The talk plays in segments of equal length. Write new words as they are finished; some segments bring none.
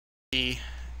the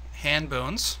hand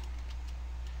bones.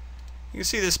 You can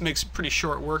see this makes pretty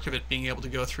short work of it being able to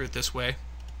go through it this way.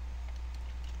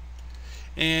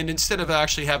 And instead of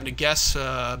actually having to guess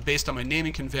based on my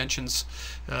naming conventions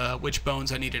which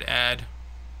bones I need to add,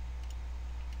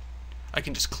 I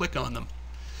can just click on them.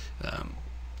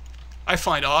 I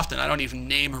find often I don't even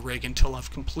name a rig until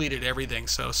I've completed everything,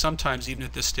 so sometimes even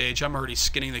at this stage I'm already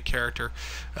skinning the character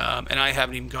and I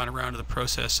haven't even gone around to the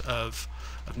process of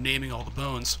naming all the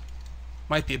bones.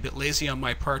 Might be a bit lazy on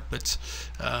my part, but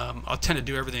I'll tend to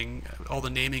do everything, all the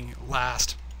naming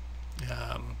last.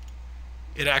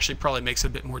 It actually probably makes it a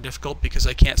bit more difficult because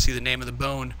I can't see the name of the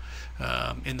bone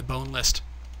in the bone list.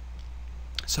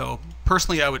 So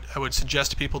personally I would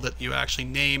suggest to people that you actually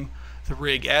name the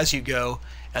rig as you go,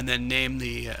 and then name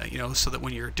the so that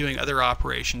when you're doing other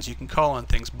operations you can call on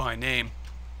things by name.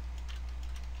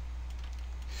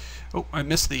 Oh, I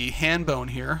missed the hand bone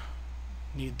here.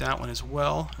 Need that one as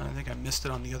well. I think I missed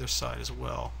it on the other side as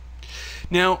well.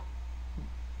 Now,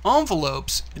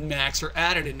 envelopes in Macs are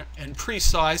added and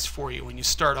pre-sized for you when you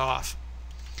start off.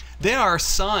 They are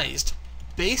sized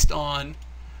based on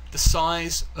the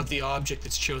size of the object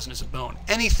that's chosen as a bone.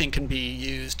 Anything can be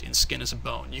used in skin as a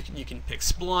bone. You can pick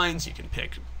splines, you can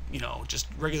pick just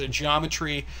regular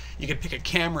geometry, you can pick a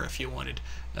camera if you wanted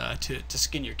to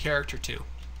skin your character to.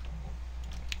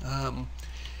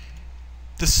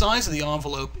 The size of the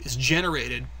envelope is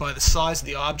generated by the size of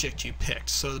the object you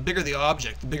picked. So the bigger the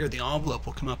object, the bigger the envelope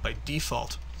will come up by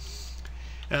default.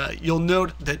 You'll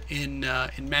note that in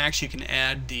Macs you can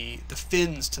add the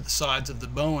fins to the sides of the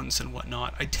bones and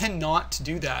whatnot. I tend not to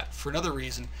do that for another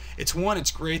reason. It's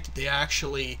great that they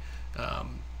actually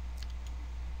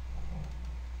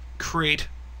create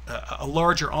a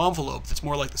larger envelope that's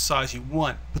more like the size you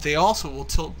want, but they also will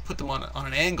put them on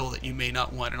an angle that you may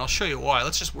not want, and I'll show you why.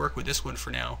 Let's just work with this one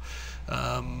for now.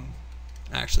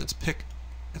 Actually, let's pick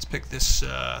this.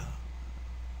 Let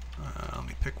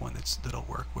me pick one that'll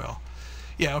work well.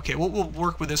 Yeah, okay. We'll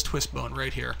work with this twist bone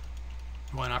right here.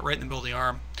 Why not? Right in the middle of the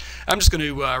arm. I'm just going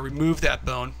to remove that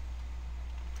bone.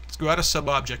 Let's go out of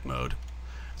sub-object mode.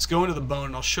 Let's go into the bone,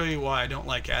 and I'll show you why I don't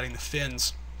like adding the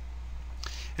fins.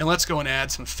 And let's go and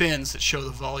add some fins that show the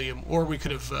volume, or we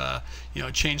could have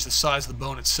changed the size of the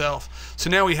bone itself. So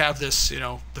now we have this,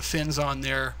 the fins on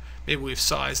there. Maybe we've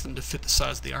sized them to fit the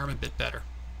size of the arm a bit better.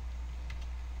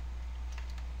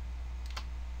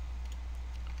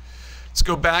 Let's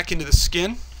go back into the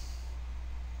skin,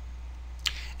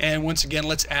 and once again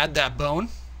let's add that bone.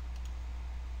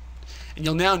 And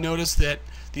you'll now notice that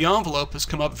the envelope has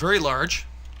come up very large.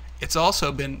 It's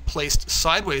also been placed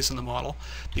sideways in the model,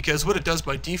 because what it does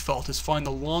by default is find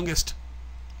the longest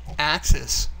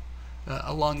axis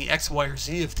along the X, Y, or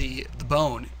Z of the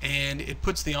bone, and it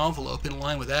puts the envelope in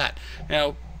line with that.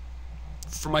 Now,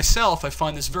 for myself, I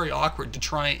find this very awkward to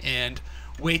try and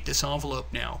weight this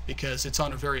envelope now, because it's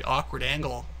on a very awkward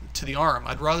angle to the arm.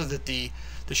 I'd rather that the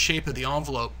shape of the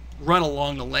envelope run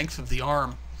along the length of the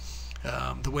arm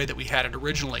the way that we had it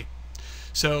originally.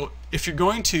 So if you're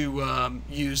going to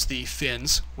use the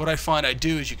fins, what I find I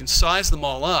do is you can size them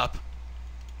all up,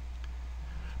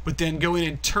 but then go in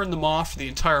and turn them off for the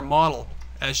entire model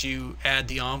as you add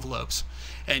the envelopes,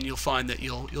 and you'll find that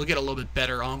you'll get a little bit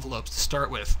better envelopes to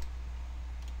start with.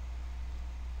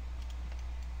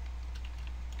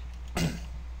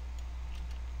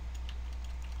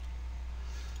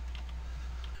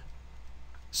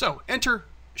 So enter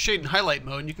shade and highlight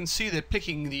mode, and you can see that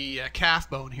picking the calf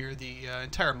bone here, the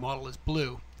entire model is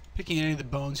blue. Picking any of the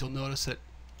bones, you'll notice that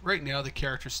right now the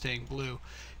character's staying blue.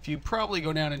 If you probably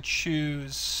go down and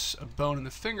choose a bone in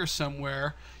the finger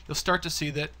somewhere, you'll start to see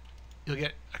that you'll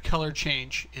get a color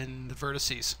change in the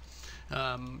vertices.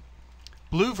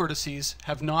 Blue vertices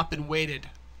have not been weighted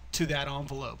to that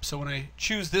envelope. So when I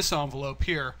choose this envelope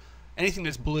here, anything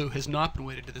that's blue has not been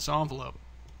weighted to this envelope.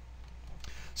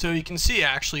 So you can see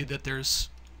actually that there's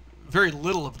very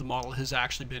little of the model has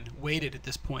actually been weighted at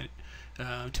this point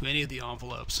to any of the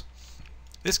envelopes.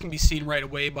 This can be seen right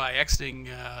away by exiting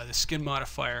the skin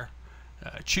modifier,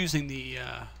 choosing the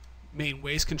main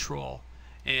waist control,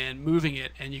 and moving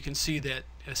it, and you can see that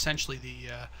essentially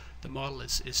the model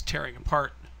is tearing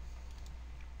apart.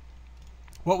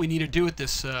 What we need to do at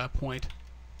this point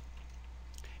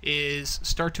is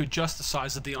start to adjust the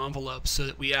size of the envelope so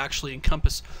that we actually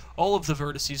encompass all of the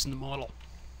vertices in the model.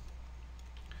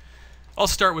 I'll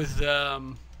start with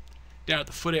down at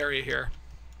the foot area here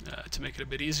to make it a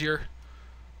bit easier.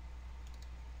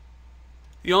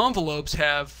 The envelopes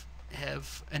have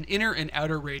an inner and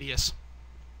outer radius.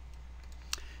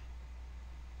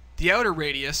 The outer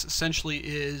radius essentially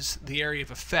is the area of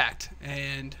effect,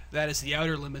 and that is the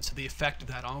outer limits of the effect of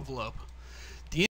that envelope. The